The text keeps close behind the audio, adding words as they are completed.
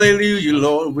Hallelujah,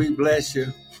 Lord, we bless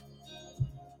you.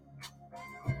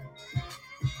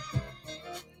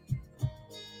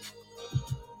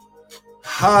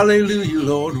 Hallelujah,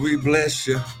 Lord, we bless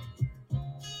you.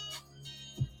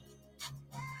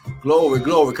 Glory,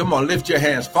 glory. Come on, lift your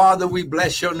hands. Father, we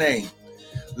bless your name.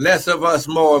 Less of us,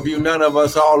 more of you, none of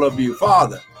us, all of you.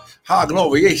 Father, ha,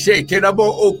 glory.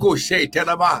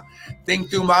 Think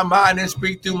through my mind and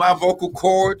speak through my vocal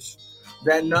cords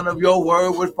that none of your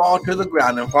word would fall to the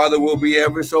ground. And Father, we'll be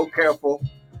ever so careful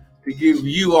to give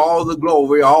you all the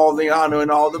glory, all the honor,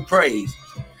 and all the praise.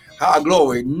 Ha,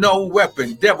 glory. No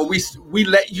weapon, devil, we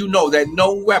let you know that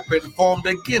no weapon formed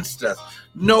against us.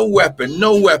 No weapon,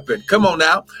 no weapon. Come on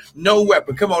now. No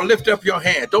weapon. Come on, lift up your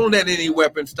hand. Don't let any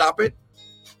weapon stop it.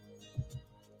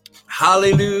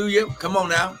 Hallelujah. Come on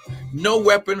now. No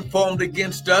weapon formed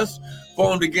against us,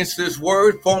 formed against this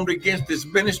word, formed against this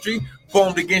ministry,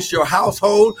 formed against your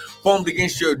household, formed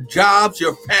against your jobs,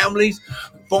 your families,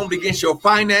 formed against your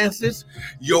finances,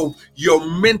 your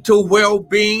mental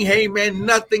well-being. Hey, man,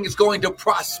 nothing is going to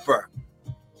prosper.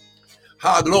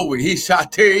 Ha, glory. He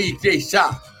shot.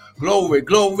 Glory,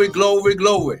 glory, glory,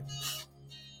 glory.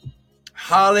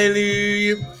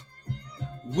 Hallelujah.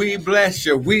 We bless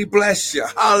you. We bless you.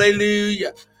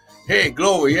 Hallelujah. Hey,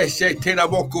 glory.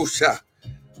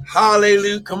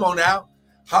 Hallelujah. Come on now.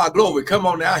 Ha, glory. Come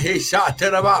on now. Hey,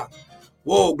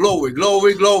 whoa, glory,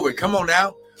 glory, glory. Come on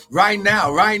now. Right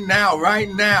now, right now, right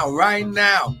now, right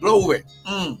now. Glory.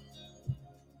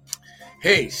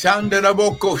 Hey,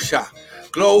 Shandarabokosha.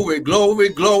 Glory, glory,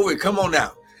 glory. Come on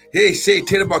now. Hey, say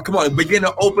Tedaba, come on, begin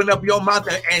to open up your mouth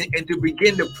and to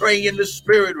begin to pray in the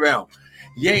spirit realm.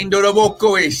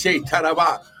 Yendoraboko say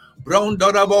Taraba.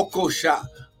 Brondoraboko sha.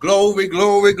 Glory,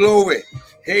 glory, glory.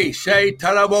 Hey, say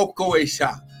Taraboko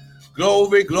sha.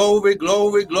 Glory, glory,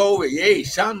 glory, glory. Hey,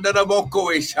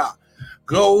 Shandaraboko sha.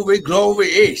 Glory, glory.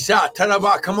 Hey, sha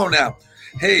Taraba. Come on now.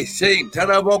 Hey, say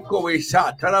Taraboko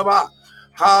sha Taraba.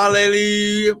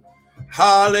 Hallelujah.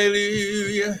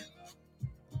 Hallelujah.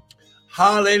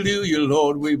 Hallelujah,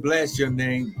 Lord. We bless your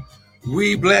name.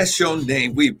 We bless your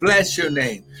name. We bless your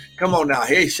name. Come on now.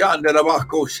 Hey,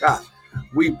 Shandarabako sha.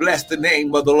 We bless the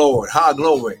name of the Lord. Ha,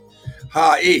 glory.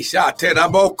 Ha, isha,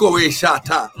 teraboko,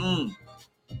 ishata.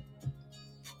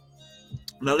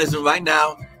 Now listen, right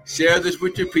now, share this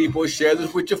with your people. Share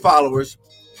this with your followers.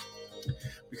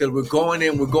 Because we're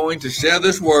going to share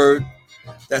this word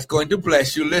that's going to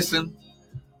bless you. Listen,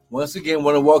 once again,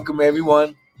 want to welcome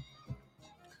everyone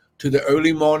to the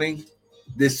early morning,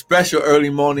 this special early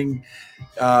morning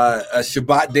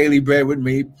Shabbat Daily Bread with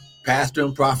me, Pastor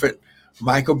and Prophet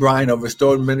Michael Bryan of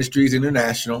Restored Ministries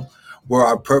International, where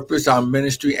our purpose, our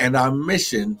ministry, and our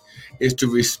mission is to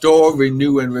restore,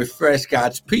 renew, and refresh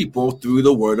God's people through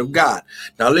the Word of God.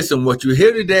 Now listen, what you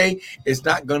hear today is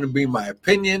not going to be my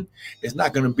opinion. It's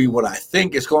not going to be what I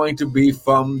think. It's going to be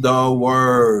from the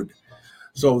Word.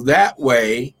 So that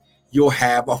way you'll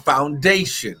have a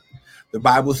foundation. The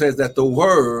Bible says that the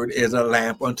word is a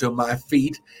lamp unto my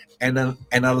feet and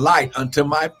a light unto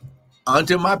my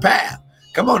path.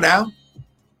 Come on now.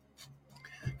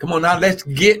 Come on now. Let's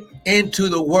get into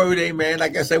the word. Amen.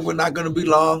 Like I said, we're not going to be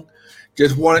long.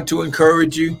 Just wanted to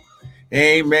encourage you.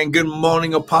 Amen. Good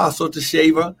morning, Apostle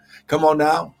Teshava. Come on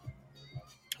now.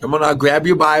 Come on now. Grab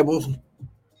your Bibles.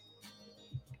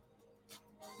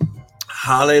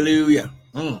 Hallelujah.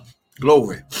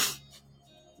 Glory.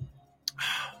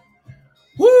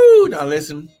 Woo! Now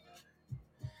listen.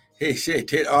 Hey, shit,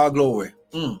 take our glory.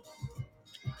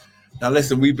 Now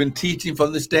listen, we've been teaching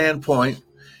from the standpoint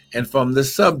and from the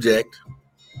subject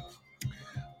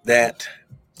that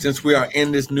since we are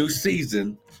in this new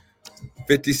season,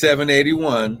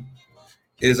 5781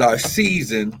 is our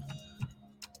season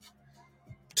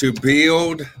to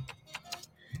build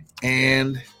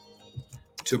and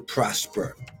to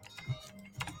prosper.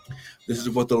 This is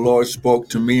what the Lord spoke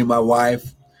to me and my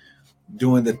wife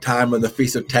during the time of the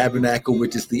Feast of Tabernacle,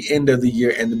 which is the end of the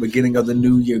year and the beginning of the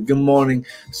new year. Good morning,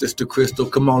 Sister Crystal.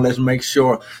 Come on, let's make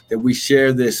sure that we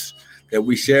share this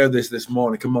this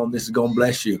morning. Come on, this is going to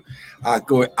bless you. I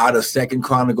go out of 2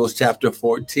 Chronicles chapter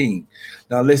 14.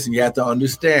 Now listen, you have to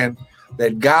understand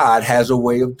that God has a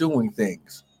way of doing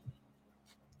things.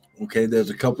 Okay, there's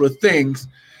a couple of things.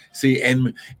 See,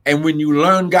 and when you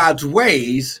learn God's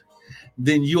ways,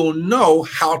 then you'll know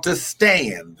how to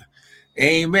stand.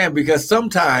 Amen. Because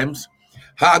sometimes,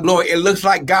 glory, it looks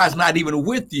like God's not even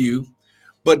with you,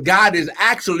 but God is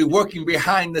actually working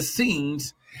behind the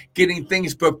scenes, getting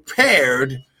things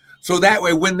prepared. So that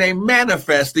way, when they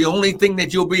manifest, the only thing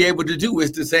that you'll be able to do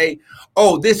is to say,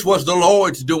 oh, this was the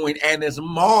Lord's doing and it's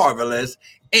marvelous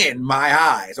in my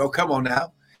eyes. Oh, come on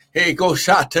now. Hey, go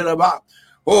shot to the box.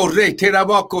 Oh, re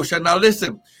terabakosha. Now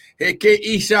listen. Heke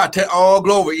isha te all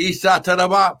glory. Isha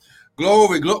teraba.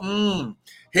 Glory.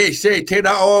 Hey, say,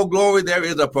 Teda, all glory. There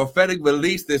is a prophetic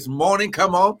release this morning.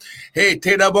 Come on. Hey,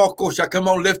 Teda Bokosha, come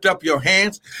on, lift up your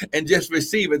hands and just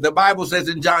receive it. The Bible says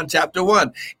in John chapter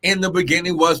 1, in the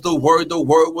beginning was the Word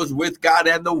was with God,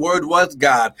 and the Word was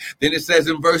God. Then it says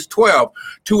in verse 12,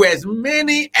 to as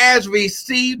many as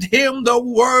received him the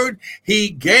Word,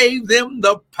 he gave them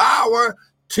the power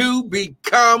to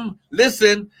become,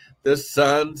 listen, the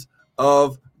sons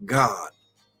of God.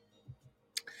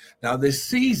 Now this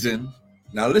season,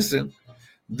 now listen,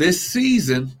 this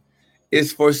season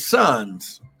is for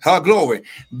sons. How glory.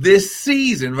 This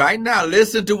season right now,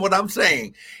 listen to what I'm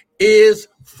saying, is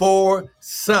for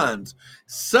sons.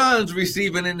 Sons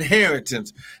receive an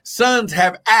inheritance. Sons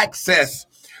have access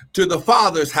to the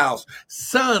Father's house.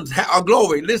 Sons, how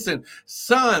glory. Listen,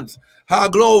 sons, how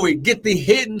glory, get the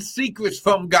hidden secrets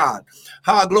from God.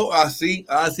 How glory. I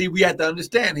see. We have to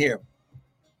understand here.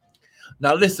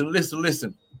 Now listen.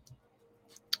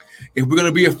 If we're going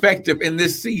to be effective in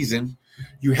this season,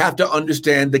 you have to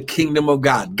understand the kingdom of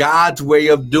God, God's way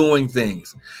of doing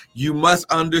things. You must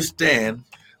understand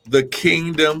the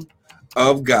kingdom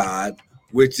of God,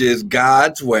 which is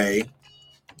God's way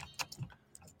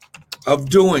of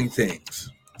doing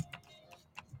things.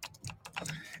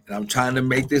 And I'm trying to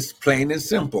make this plain and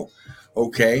simple,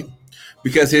 okay?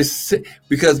 Because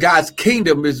God's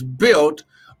kingdom is built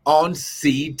on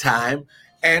seed time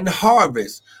and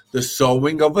harvest. The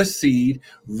sowing of a seed,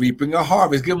 reaping a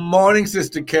harvest. Good morning,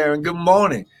 Sister Karen. Good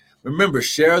morning. Remember,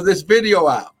 share this video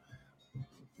out.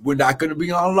 We're not going to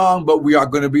be on long, but we are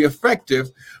going to be effective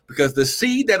because the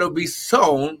seed that will be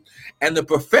sown and the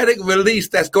prophetic release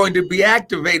that's going to be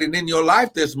activated in your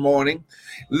life this morning.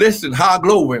 Listen, how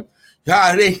glory.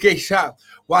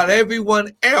 While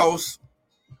everyone else,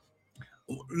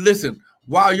 listen,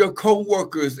 while your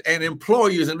co-workers and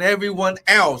employers and everyone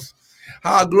else,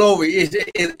 how glory is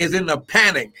in a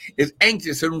panic, is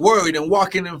anxious and worried and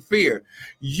walking in fear.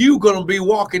 You're going to be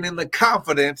walking in the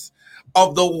confidence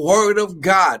of the word of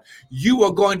God. You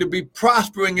are going to be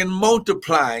prospering and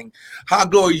multiplying. How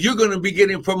glory, you're going to be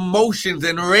getting promotions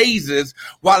and raises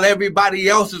while everybody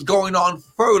else is going on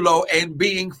furlough and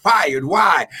being fired.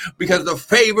 Why? Because the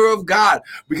favor of God,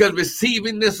 because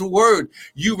receiving this word,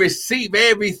 you receive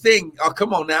everything. Oh,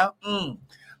 come on now.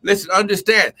 Listen,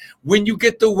 understand, when you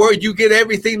get the word, you get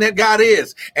everything that God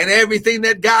is. And everything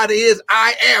that God is,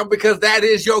 I am, because that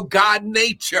is your God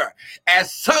nature.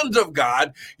 As sons of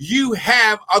God, you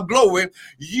have a glory.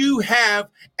 You have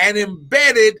an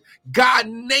embedded God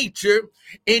nature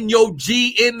in your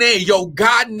DNA, your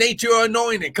God nature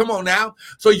anointing. Come on now.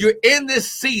 So you're in this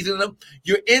season of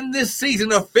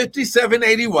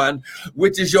 5781,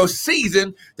 which is your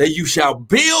season that you shall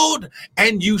build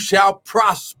and you shall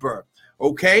prosper.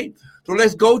 Okay, so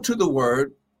let's go to the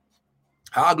word.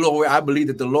 How glory, I believe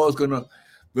that the Lord is going to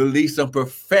release some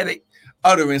prophetic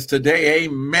utterance today.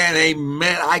 Amen,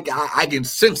 amen. I can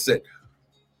sense it.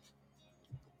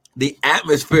 The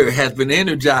atmosphere has been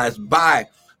energized by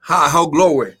how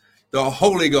glory, the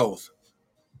Holy Ghost.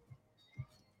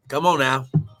 Come on now.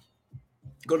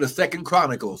 Go to 2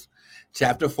 Chronicles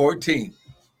chapter 14.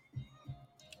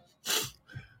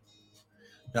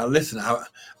 Now listen,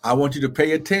 I want you to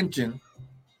pay attention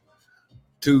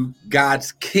to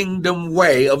God's kingdom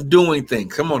way of doing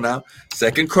things. Come on now.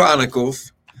 2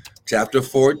 Chronicles chapter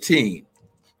 14.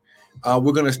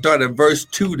 We're going to start at verse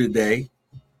 2 today.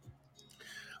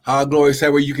 Glory said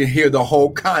where you can hear the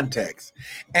whole context.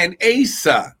 And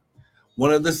Asa,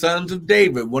 one of the sons of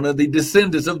David, one of the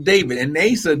descendants of David, and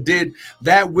Asa did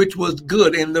that which was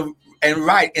good and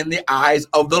right in the eyes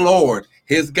of the Lord,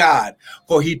 his God.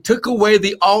 For he took away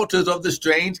the altars of the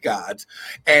strange gods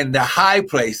and the high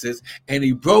places, and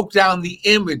he broke down the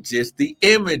images,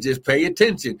 pay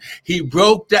attention. He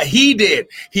broke down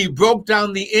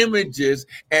the images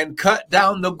and cut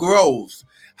down the groves.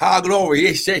 How glory.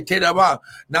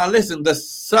 Now listen, the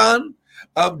son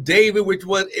of David,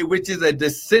 which is a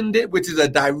descendant, which is a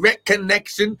direct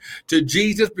connection to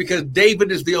Jesus, because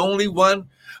David is the only one,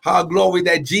 how glory,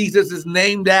 that Jesus is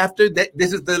named after. That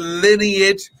this is the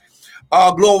lineage,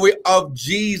 glory, of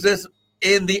Jesus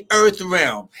in the earth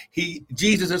realm.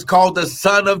 Jesus is called the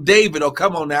Son of David. Oh,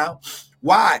 come on now.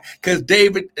 Why? Because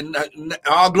David,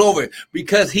 our glory,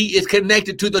 because he is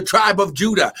connected to the tribe of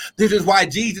Judah. This is why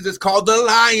Jesus is called the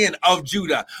Lion of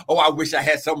Judah. Oh, I wish I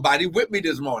had somebody with me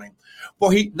this morning.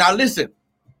 Now listen,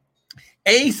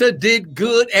 Asa did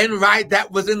good and right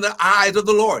that was in the eyes of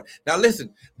the Lord. Now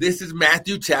listen, this is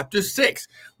Matthew chapter 6.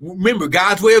 Remember,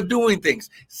 God's way of doing things.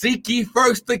 Seek ye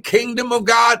first the kingdom of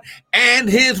God and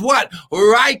his what?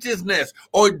 Righteousness,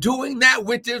 or doing that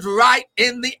which is right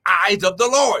in the eyes of the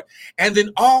Lord. And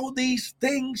then all these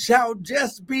things shall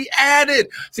just be added.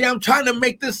 See, I'm trying to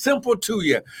make this simple to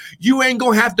you. You ain't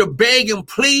going to have to beg and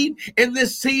plead in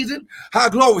this season. How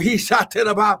glory, he shot it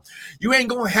about. You ain't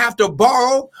going to have to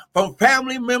borrow from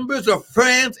family members or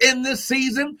friends in this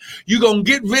season. You're going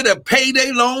to get rid of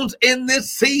payday loans in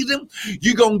this season.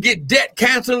 You're going to get debt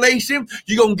cancellation.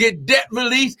 You're going to get debt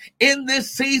release in this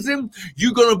season.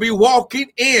 You're going to be walking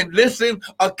in, listen,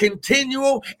 a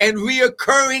continual and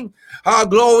reoccurring,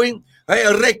 glory,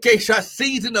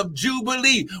 season of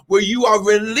Jubilee, where you are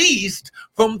released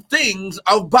from things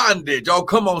of bondage. Oh,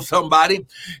 come on, somebody.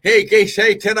 Hey,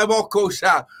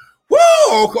 woo!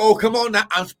 Oh, come on now.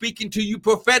 I'm speaking to you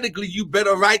prophetically. You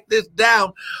better write this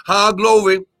down.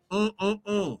 Glory.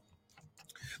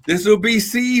 This will be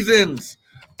seasons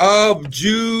of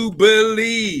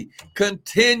Jubilee.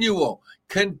 Continual.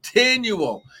 I'm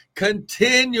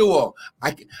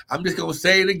just going to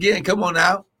say it again. Come on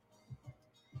now.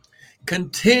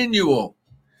 Continual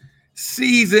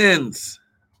seasons.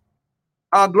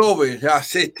 Glory.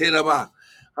 Glory.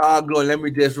 Let me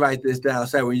just write this down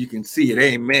so where you can see it.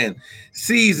 Amen.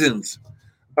 Seasons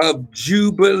of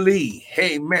Jubilee.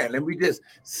 Amen. Let me just,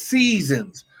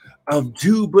 seasons of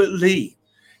Jubilee.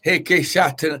 Hey,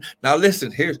 now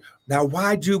listen, now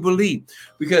why Jubilee?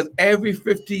 Because every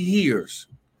 50 years,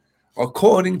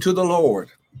 according to the Lord,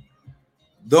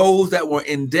 those that were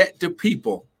in debt to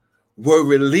people were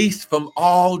released from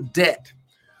all debt.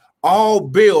 All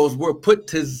bills were put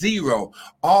to zero.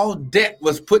 All debt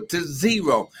was put to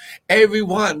zero.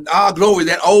 Everyone, glory,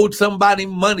 that owed somebody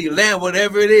money, land,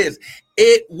 whatever it is,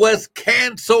 it was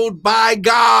canceled by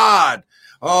God.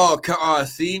 Oh,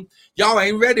 see, y'all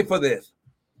ain't ready for this.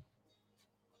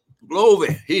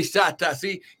 Glory. He shot that.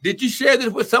 See, did you share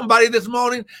this with somebody this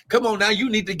morning? Come on now, you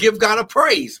need to give God a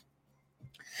praise.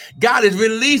 God is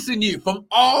releasing you from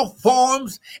all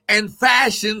forms and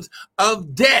fashions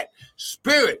of debt,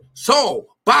 spirit, soul,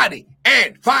 body,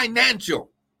 and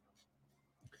financial.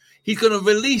 He's going to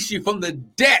release you from the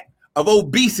debt of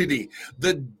obesity,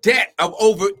 the debt of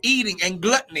overeating and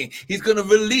gluttony. He's going to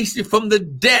release you from the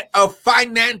debt of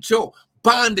financial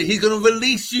bondage. He's going to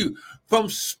release you from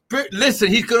spirit. Listen,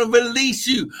 he's going to release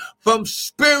you from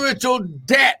spiritual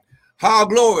debt.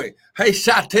 Glory. Hey,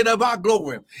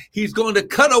 glory. He's going to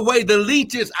cut away the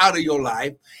leeches out of your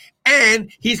life,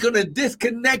 and he's going to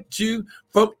disconnect you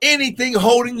from anything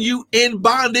holding you in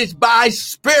bondage by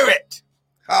spirit.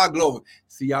 Glory.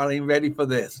 See, y'all ain't ready for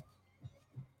this.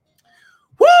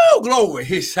 Woo, glory.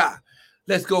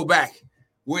 Let's go back.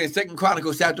 We're in 2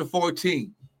 Chronicles chapter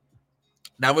 14.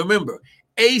 Now remember,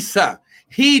 Asa,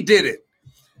 he did it.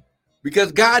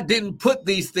 Because God didn't put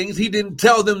these things. He didn't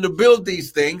tell them to build these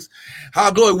things.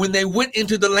 Glory. When they went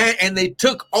into the land and they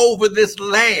took over this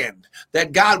land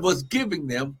that God was giving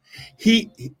them,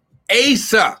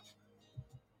 Asa,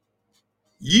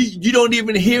 you don't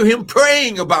even hear him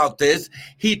praying about this.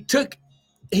 He took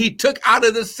out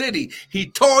of the city. He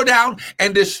tore down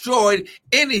and destroyed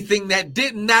anything that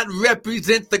did not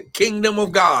represent the kingdom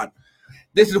of God.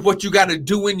 This is what you got to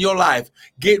do in your life.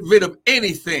 Get rid of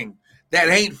anything that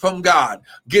ain't from God.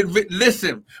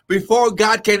 Listen, before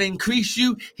God can increase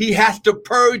you, he has to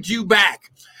purge you back.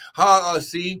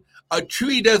 See, a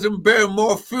tree doesn't bear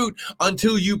more fruit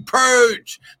until you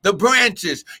purge the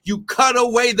branches. You cut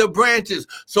away the branches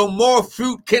so more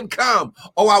fruit can come.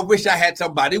 Oh, I wish I had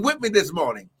somebody with me this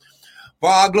morning. For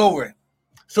our glory.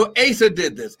 So Asa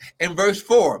did this in verse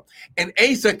 4. And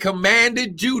Asa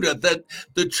commanded Judah,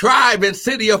 the tribe and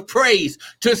city of praise,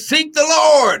 to seek the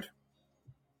Lord.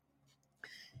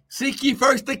 Seek ye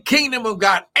first the kingdom of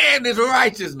God and his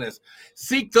righteousness.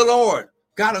 Seek the Lord,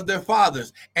 God of their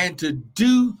fathers, and to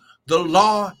do the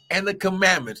law and the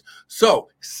commandments. So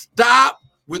stop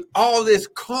with all this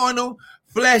carnal,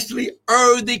 fleshly,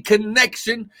 earthly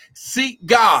connection. Seek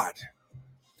God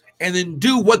and then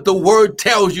do what the word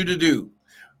tells you to do.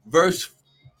 Verse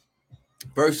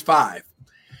 5.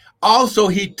 Also,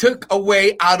 he took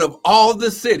away out of all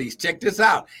the cities, check this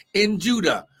out, in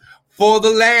Judah, for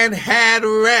the land had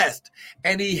rest,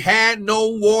 and he had no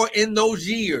war in those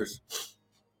years.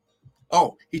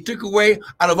 Oh, he took away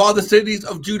out of all the cities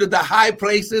of Judah the high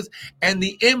places and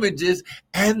the images,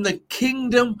 and the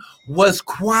kingdom was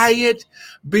quiet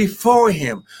before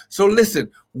him. So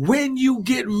listen, when you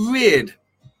get rid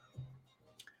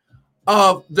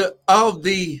of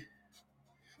the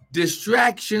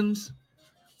distractions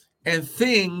and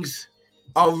things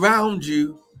around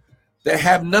you that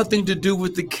have nothing to do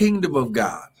with the kingdom of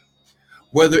God,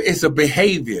 whether it's a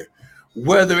behavior,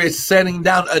 whether it's setting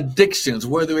down addictions,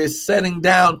 whether it's setting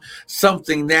down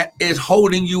something that is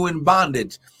holding you in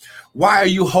bondage. Why are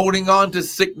you holding on to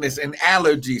sickness and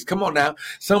allergies? Come on now.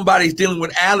 Somebody's dealing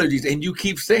with allergies and you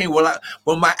keep saying, well,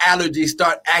 when my allergies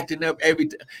start acting up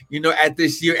at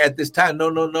this year, at this time.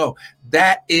 No.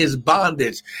 That is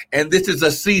bondage. And this is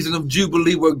a season of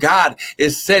Jubilee where God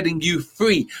is setting you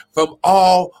free from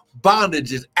all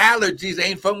bondages. Allergies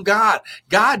ain't from God.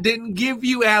 God didn't give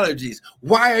you allergies.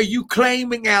 Why are you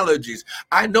claiming allergies?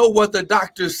 I know what the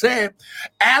doctor said.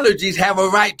 Allergies have a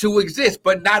right to exist,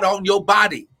 but not on your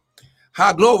body.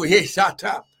 Ha, glory. Hey,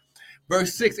 Shata.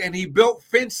 Verse 6, and he built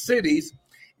fenced cities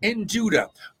in Judah,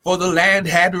 for the land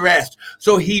had rest.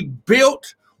 So he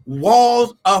built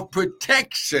walls of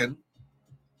protection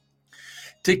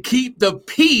to keep the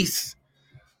peace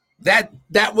that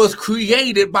was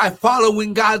created by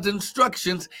following God's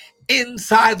instructions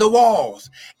inside the walls.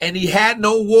 And he had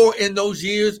no war in those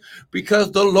years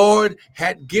because the Lord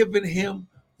had given him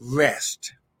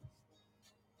rest.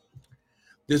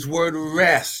 This word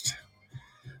rest,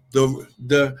 the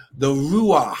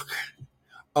ruach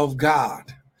of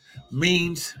God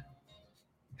means,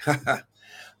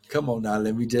 come on now,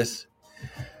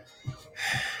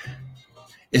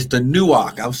 it's the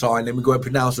nuach. I'm sorry, let me go ahead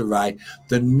and pronounce it right.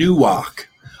 The nuach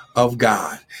of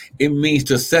God. It means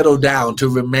to settle down, to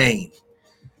remain,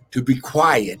 to be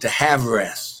quiet, to have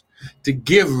rest, to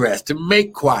give rest, to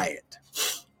make quiet.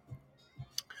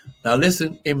 Now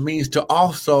listen, it means to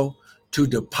also to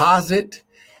deposit,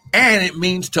 and it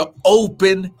means to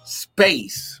open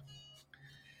space.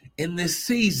 In this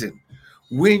season,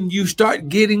 when you start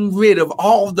getting rid of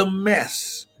all the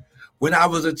mess. When I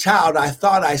was a child, I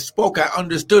thought I spoke, I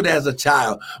understood as a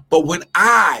child. But when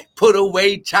I put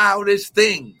away childish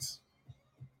things,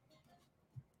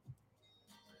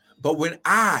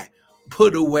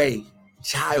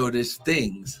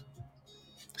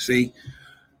 see,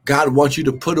 God wants you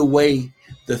to put away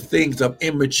the things of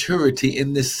immaturity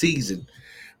in this season.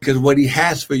 Because what he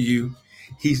has for you,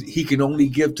 he can only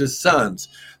give to sons.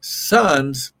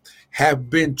 Sons have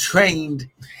been trained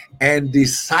and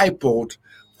discipled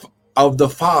of the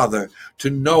Father to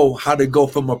know how to go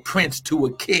from a prince to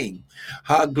a king.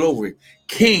 Ha, glory.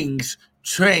 Kings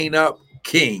train up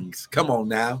kings. Come on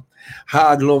now.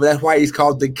 Ha, glory. That's why he's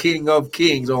called the King of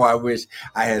Kings. Oh, I wish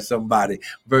I had somebody.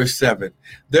 Verse 7.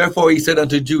 Therefore he said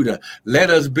unto Judah, let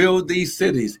us build these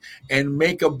cities and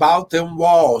make about them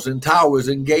walls and towers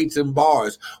and gates and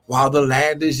bars while the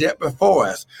land is yet before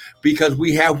us. Because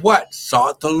we have what?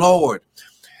 Sought the Lord.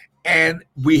 And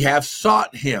we have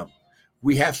sought him.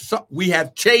 We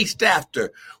have chased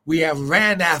after, we have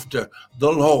ran after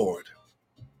the Lord.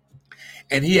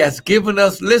 And he has given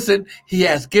us, listen, he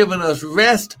has given us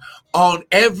rest on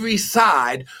every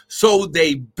side. So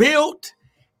they built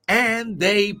and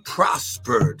they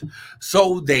prospered.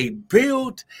 So they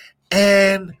built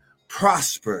and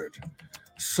prospered.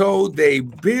 So they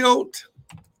built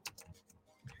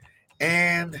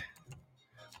and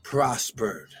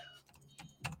prospered.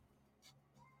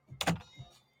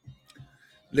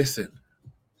 Listen,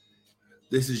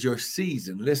 this is your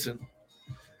season. Listen,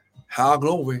 how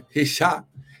glory, his shot.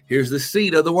 Here's the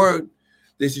seed of the word.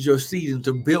 This is your season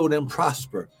to build and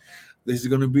prosper. This is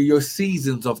going to be your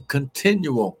seasons of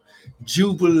continual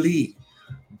jubilee,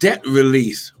 debt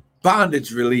release,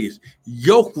 bondage release,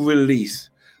 yoke release,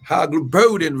 how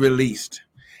burden released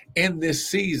in this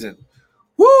season.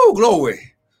 Woo,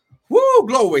 glory. Woo,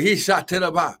 glory. He shot to the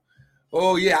bottom.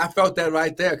 Oh, yeah, I felt that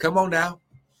right there. Come on now.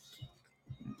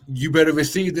 You better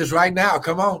receive this right now.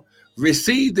 Come on.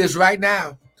 Receive this right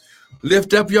now.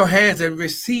 Lift up your hands and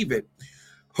receive it.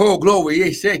 Oh,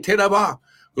 glory.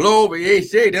 Glory.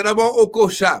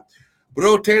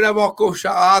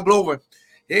 Glory.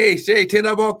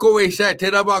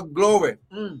 Glory.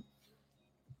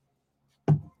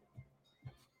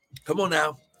 Come on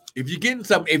now. If you're getting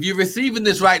something, if you're receiving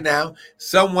this right now,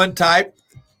 someone type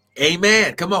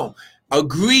amen. Come on.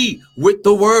 Agree with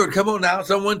the word. Come on now.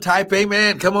 Someone type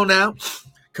amen. Come on now.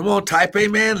 Come on, type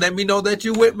amen. Let me know that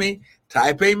you're with me.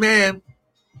 Type amen.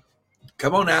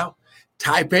 Come on now.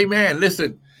 Type amen.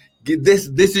 Listen, this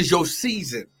is your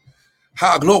season.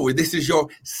 How glory. This is your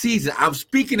season. I'm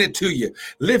speaking it to you.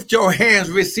 Lift your hands,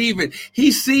 receive it.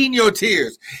 He's seen your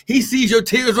tears. He sees your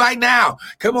tears right now.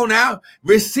 Come on now.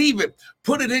 Receive it.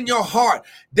 Put it in your heart.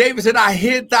 David said, I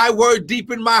hid thy word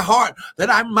deep in my heart that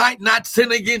I might not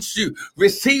sin against you.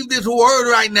 Receive this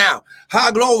word right now. How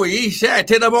glory.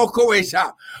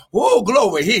 Oh,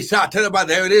 glory.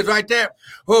 There it is right there.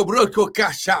 Oh,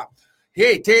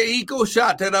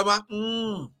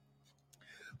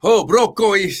 Oh,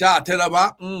 broko isha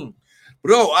teraba.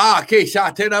 Bro, ke sha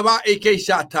teraba ike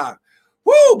shata.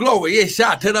 Woo, glory. Yes,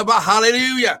 shout to the bar.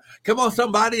 Hallelujah. Come on,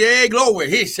 somebody. Hey, glory.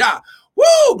 Hey, shout.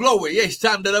 Woo, glory. Yes,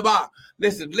 shout to the bar.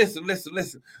 Listen.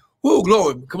 Woo,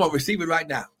 glory. Come on, receive it right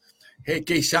now.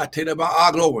 Hey, shout to the bar.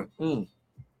 Ah, glory.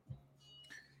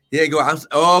 Here you go.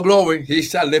 Oh, glory. He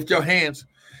shall lift your hands.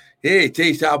 Hey,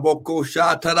 shout boko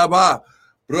shout to the bar.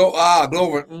 Bro,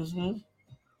 glory.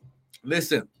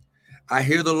 Listen, I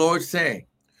hear the Lord saying,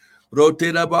 Bro,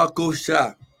 te da bako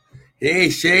sha. Hey,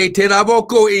 she te da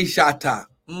boko ishata.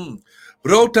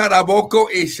 Bro, ta da boko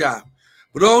isha.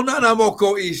 Bro, na da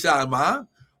boko isha, ma.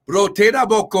 Bro, te da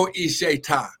boko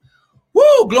isheta.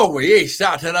 Woo, glory.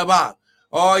 Isha te da ba.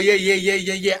 Oh,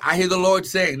 yeah. I hear the Lord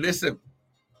saying, listen,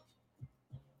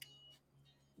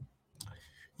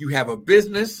 you have a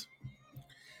business.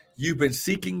 You've been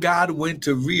seeking God when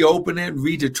to reopen it,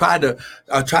 to try to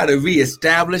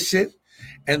reestablish it.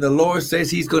 And the Lord says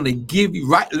he's going to give you,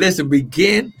 right, listen,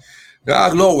 begin,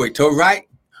 God, glory, to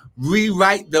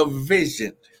rewrite the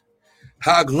vision.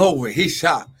 God, glory, he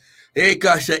shot. Hey,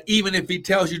 gosh, even if he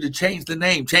tells you to change the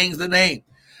name.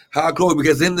 God, glory,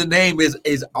 because in the name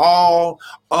is all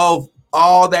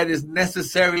that is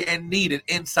necessary and needed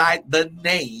inside the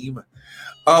name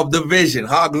of the vision.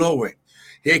 God, glory.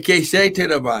 And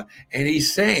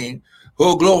he's saying,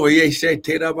 oh, glory,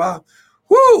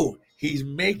 woo, he's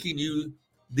making you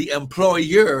the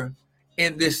employer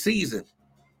in this season.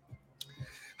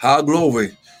 How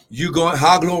glory. You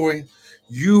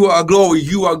are going,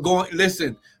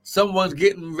 listen, someone's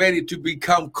getting ready to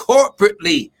become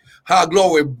corporately, how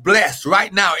glory, blessed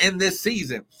right now in this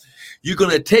season. You're going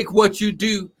to take what you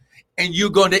do and you're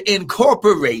going to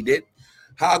incorporate it.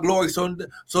 How glory. So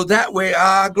that way,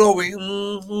 glory.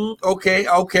 Okay.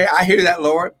 I hear that,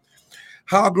 Lord.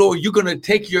 How glory. You're going to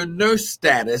take your nurse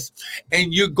status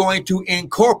and you're going to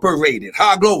incorporate it.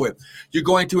 How glory. You're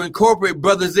going to incorporate,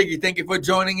 Brother Ziggy. Thank you for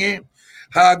joining in.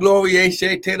 How glory.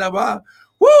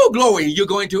 Woo, glory. You're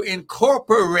going to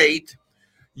incorporate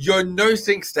your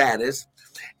nursing status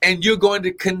and you're going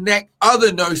to connect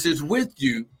other nurses with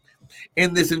you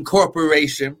in this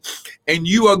incorporation. And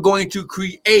you are going to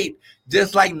create,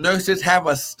 just like nurses have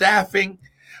a staffing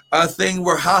thing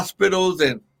where hospitals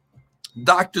and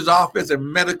doctor's office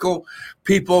and medical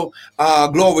people,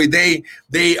 glory, they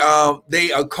are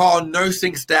called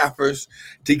nursing staffers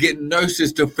to get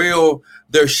nurses to fill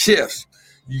their shifts.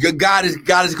 God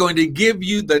is going to give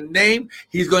you the name.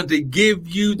 He's going to give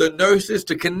you the nurses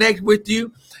to connect with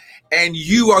you, and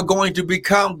you are going to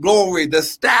become, glory, the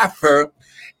staffer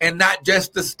and not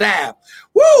just the staff.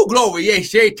 Woo, glory.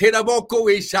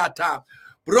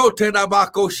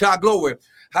 Glory.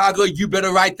 How glory, you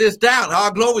better write this down.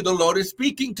 How glory, the Lord is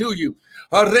speaking to you.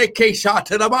 How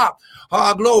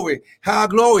glory.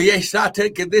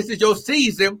 This is your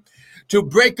season to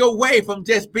break away from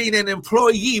just being an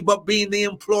employee, but being the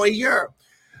employer.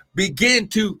 Begin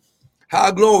to,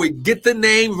 how glory, get the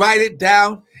name, write it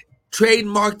down.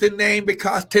 Trademark the name,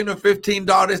 because $10 or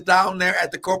 $15 down there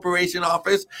at the corporation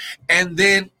office, and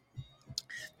then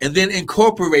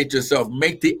incorporate yourself.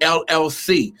 Make the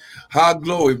LLC. How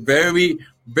glory, very,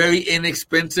 very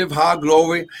inexpensive. How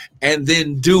glory, and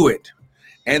then do it,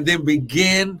 and then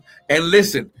begin and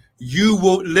listen. You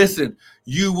will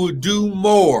do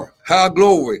more. How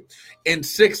glory, in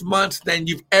 6 months than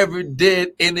you've ever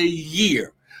did in a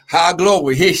year. How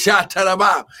glory. I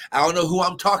don't know who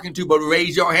I'm talking to, but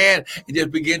raise your hand and just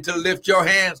begin to lift your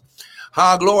hands.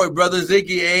 How glory, Brother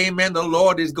Ziggy. Amen. The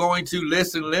Lord is going to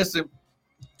listen.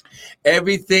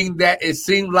 Everything that it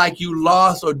seemed like you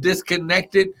lost or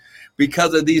disconnected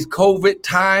because of these COVID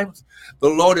times, the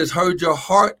Lord has heard your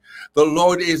heart. The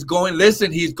Lord is going,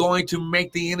 he's going to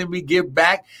make the enemy give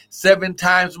back 7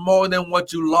 times more than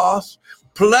what you lost.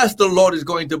 Plus, the Lord is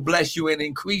going to bless you and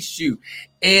increase you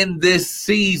in this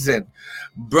season.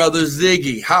 Brother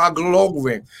Ziggy, how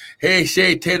glory. Hey, I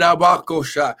hear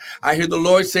the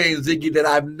Lord saying, Ziggy, that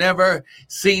I've never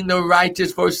seen the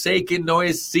righteous forsaken, nor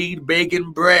his seed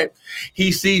begging bread.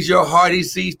 He sees your heart. He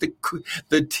sees the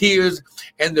tears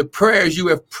and the prayers you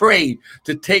have prayed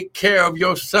to take care of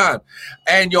your son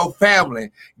and your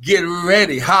family. Get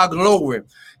ready. How glory.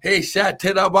 Hey,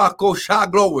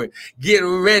 glory. Get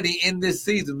ready in this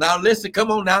season. Now listen,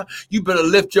 come on now. You better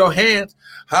lift your hands.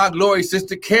 How glory,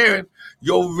 Sister Karen.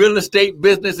 Your real estate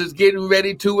business is getting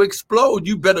ready to explode.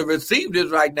 You better receive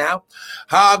this right now.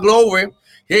 How glory.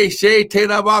 Hey, get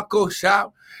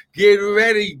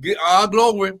ready. How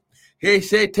glory. Hey,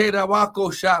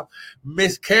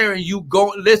 Miss Karen, you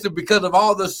go listen, because of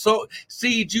all the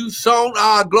seeds you sown,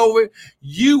 glory,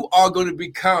 you are going to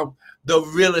become the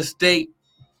real estate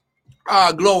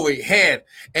glory head,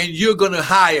 and you're going to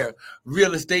hire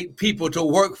real estate people to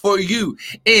work for you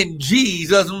in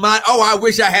Jesus' mind. Oh, I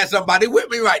wish I had somebody with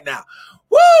me right now.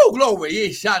 Woo,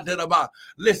 glory.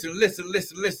 Listen.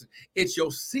 It's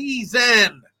your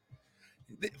season.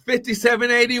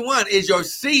 5781 is your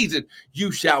season.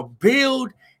 You shall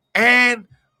build and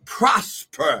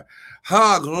prosper.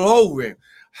 Glory.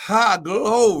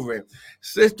 Glory.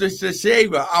 Sister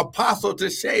Teshava, Apostle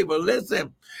Teshava,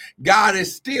 listen, God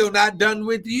is still not done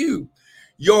with you.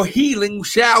 Your healing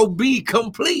shall be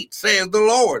complete, says the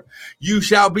Lord. You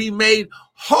shall be made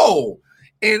whole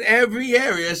in every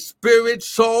area, spirit,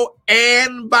 soul,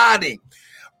 and body.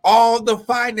 All the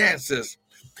finances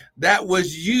that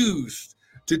was used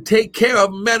to take care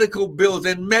of medical bills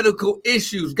and medical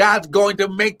issues, God's going to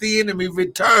make the enemy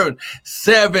return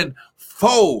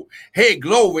sevenfold. Hey,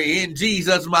 glory in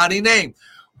Jesus' mighty name.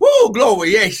 Woo,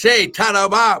 glory. Yeshe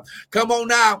Tarabah. Come on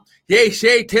now.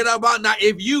 Yeshe Tarabah. Now,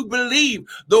 if you believe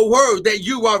the word that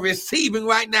you are receiving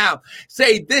right now,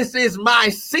 say, this is my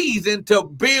season to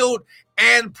build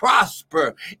and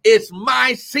prosper. It's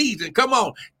my season. Come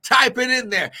on, type it in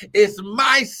there. It's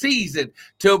my season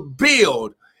to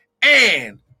build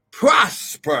and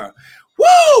prosper.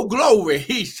 Woo, glory.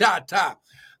 He shot up.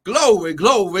 Glory.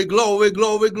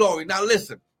 Now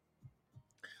listen.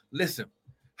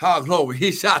 How glory.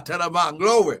 He shot about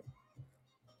glory.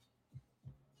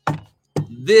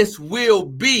 This will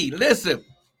be, listen,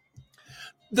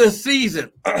 the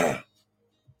season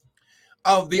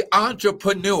of the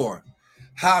entrepreneur.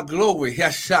 How glory.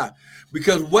 He shot.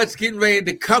 Because what's getting ready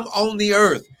to come on the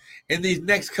earth in these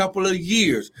next couple of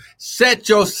years, set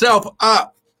yourself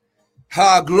up.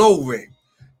 How glory.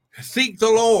 Seek the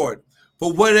Lord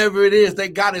for whatever it is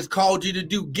that God has called you to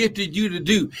do, gifted you to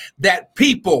do, that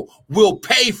people will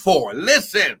pay for.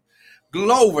 Listen,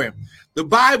 glory. The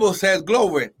Bible says,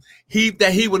 glory,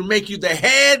 that he would make you the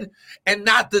head and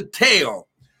not the tail,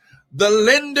 the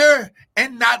lender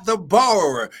and not the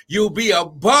borrower. You'll be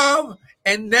above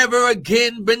and never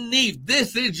again beneath.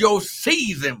 This is your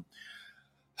season.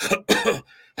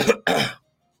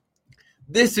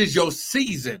 This is your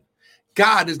season.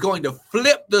 God is going to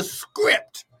flip the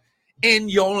script in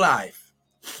your life.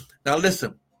 Now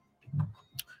listen.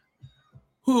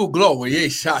 Who glory. Now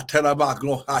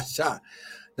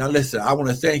listen, I want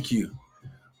to thank you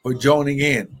for joining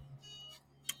in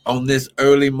on this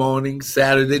early morning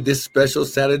Saturday, this special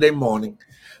Saturday morning.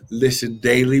 Listen,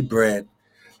 daily bread.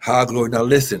 How glory. Now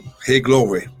listen. Hey,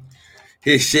 glory.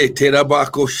 Hey, shit. Glory.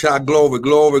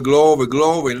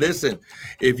 Listen,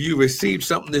 if you received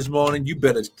something this morning, you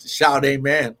better shout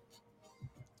amen.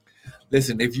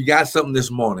 Listen, if you got something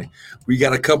this morning, we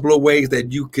got a couple of ways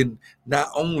that you can not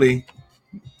only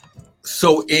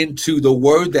sow into the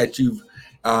word that you've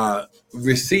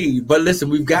received, but listen,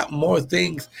 we've got more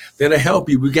things that'll help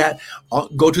you. We got,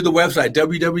 go to the website,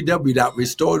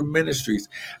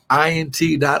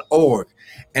 www.restoredministriesint.org,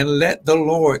 and let the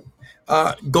Lord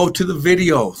go to the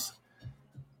videos.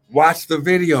 Watch the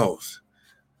videos.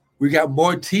 We got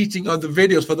more teaching on the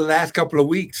videos for the last couple of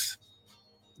weeks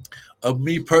of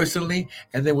me personally,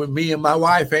 and then with me and my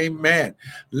wife. Amen.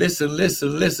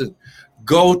 Listen.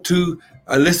 Go to,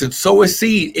 sow a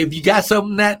seed. If you got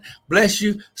something that bless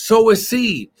you, sow a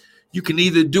seed. You can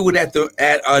either do it at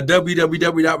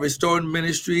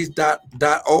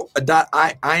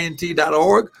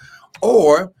www.restoredministries.int.org,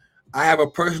 or I have a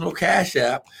personal cash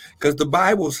app, because the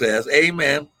Bible says,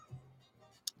 amen,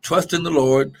 trust in the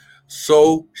Lord,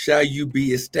 so shall you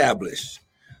be established.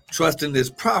 Trust in this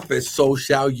prophet, so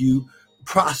shall you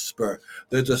prosper.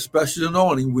 There's a special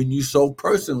anointing when you sow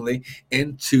personally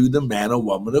into the man or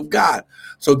woman of God.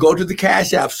 So go to the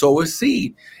Cash App, sow a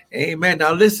seed. Amen.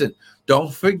 Now listen,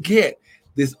 don't forget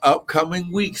this upcoming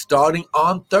week, starting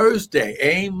on Thursday.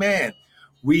 Amen.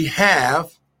 We have,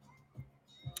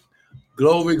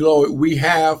 glory, we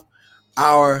have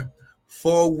our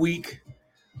 4-week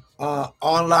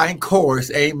online course.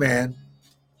 Amen.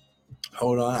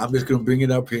 Hold on, I'm just going to bring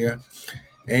it up here.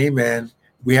 Amen.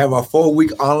 We have a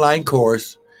 4-week online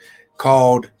course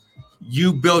called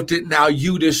You Built It, Now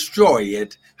You Destroy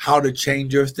It, How to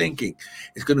Change Your Thinking.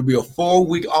 It's going to be a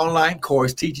 4-week online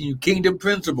course teaching you kingdom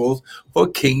principles for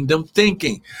kingdom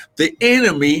thinking. The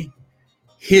enemy,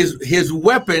 his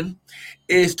weapon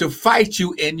is to fight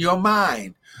you in your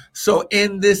mind. So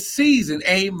in this season,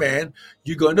 amen,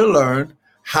 you're going to learn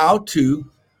how to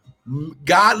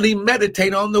godly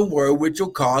meditate on the word, which will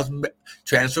cause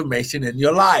transformation in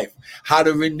your life, how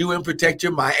to renew and protect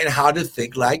your mind, and how to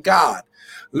think like God.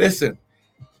 Listen,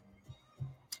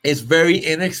 it's very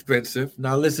inexpensive.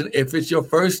 Now listen, if it's your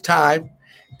first time,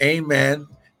 amen,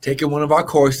 taking one of our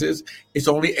courses, it's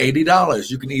only $80.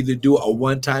 You can either do a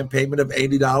one-time payment of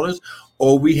 $80,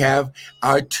 or we have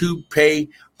our 2-pay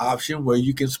option where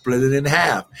you can split it in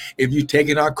half. If you've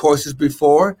taken our courses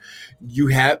before,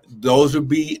 those would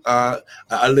be a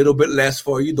little bit less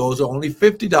for you. Those are only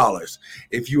 $50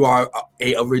 if you are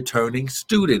a returning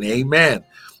student. Amen.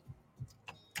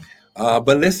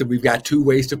 But listen, we've got 2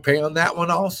 ways to pay on that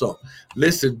one also.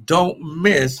 Listen, do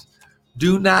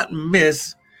not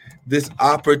miss this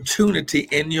opportunity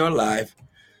in your life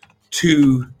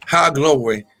to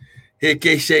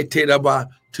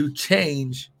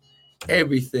change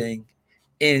everything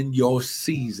in your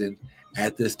season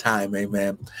at this time.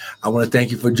 Amen. I want to thank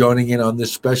you for joining in on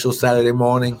this special Saturday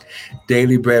morning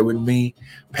Daily Bread with me,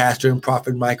 Pastor and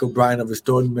Prophet Michael Bryan of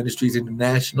Restored Ministries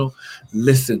International.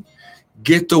 Listen,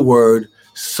 get the word,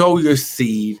 sow your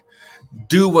seed,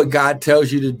 do what God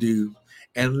tells you to do,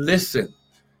 and listen,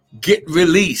 get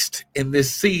released in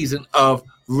this season of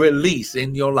release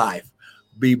in your life.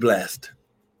 Be blessed.